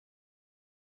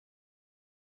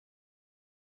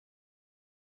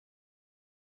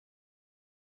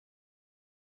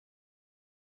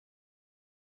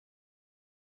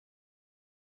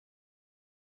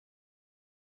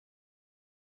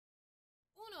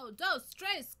Uno, dos,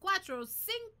 tres, cuatro,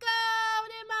 cinco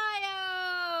de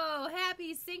Mayo!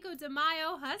 Happy Cinco de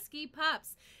Mayo, Husky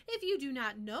Pups. If you do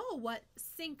not know what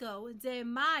Cinco de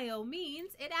Mayo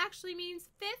means, it actually means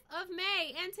 5th of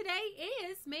May, and today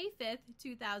is May 5th,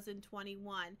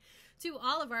 2021. To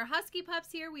all of our Husky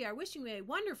Pups here, we are wishing you a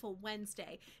wonderful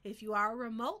Wednesday. If you are a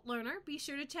remote learner, be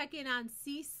sure to check in on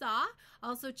Seesaw.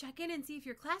 Also check in and see if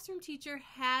your classroom teacher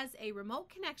has a remote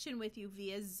connection with you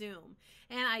via Zoom.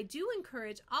 And I do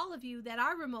encourage all of you that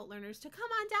are remote learners to come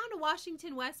on down to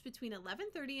Washington West between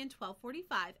 11:30 and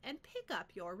 12:45 and pick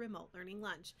up your remote learning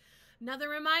lunch. Another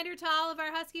reminder to all of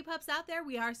our Husky Pups out there,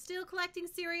 we are still collecting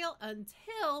cereal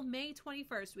until May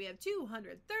 21st. We have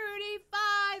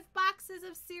 235 boxes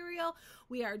of cereal.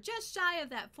 We are just shy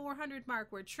of that 400 mark.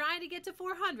 We're trying to get to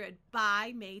 400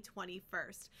 by May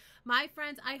 21st. My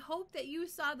friends, I hope that you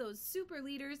saw those super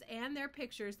leaders and their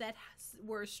pictures that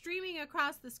were streaming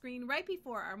across the screen right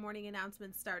before our morning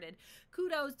announcements started.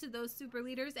 Kudos to those super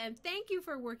leaders, and thank you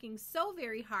for working so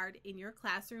very hard in your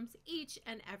classrooms each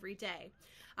and every day.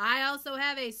 I also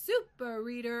have a super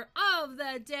reader of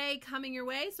the day coming your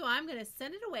way, so I'm going to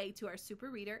send it away to our super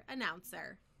reader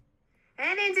announcer.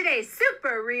 And in today's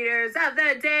Super Readers of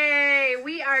the Day,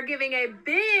 we are giving a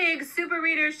big Super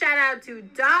Reader shout out to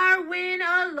Darwin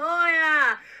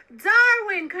Aloya.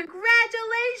 Darwin,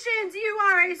 congratulations! You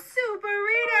are a Super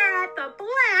Reader at the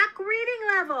Black reading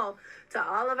level. To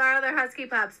all of our other Husky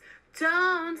Pups,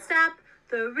 don't stop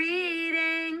the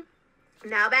reading.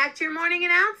 Now back to your morning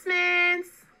announcements.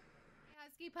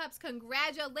 Husky Pups,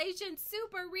 congratulations,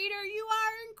 Super Reader. You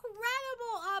are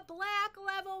incredible. A Black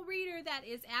level reader. That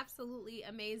is absolutely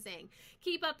amazing.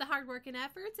 Keep up the hard work and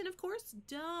efforts, and of course,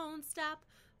 don't stop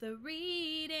the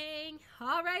reading.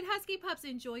 All right, Husky Pups,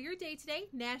 enjoy your day today.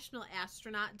 National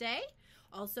Astronaut Day.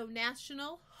 Also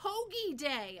National Hoagie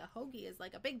Day. A hoagie is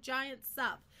like a big giant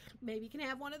sub. Maybe you can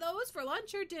have one of those for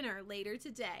lunch or dinner later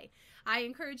today. I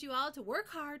encourage you all to work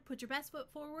hard, put your best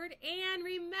foot forward, and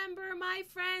remember, my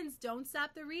friends, don't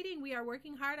stop the reading. We are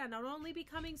working hard on not only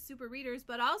becoming super readers,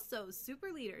 but also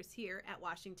super leaders here at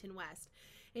Washington West.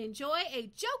 Enjoy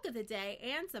a joke of the day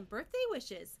and some birthday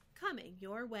wishes coming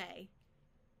your way.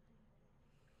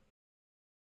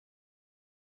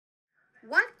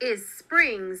 What is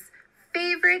spring's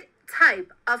favorite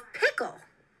type of pickle?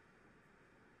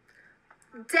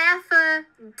 Daffodils.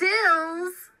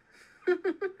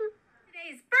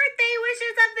 Today's birthday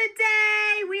wishes of the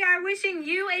day. We are wishing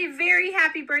you a very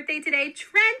happy birthday today,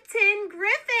 Trenton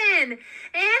Griffin.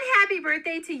 And happy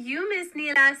birthday to you, Miss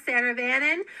Neela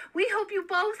Saravanan. We hope you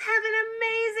both have an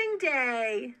amazing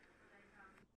day.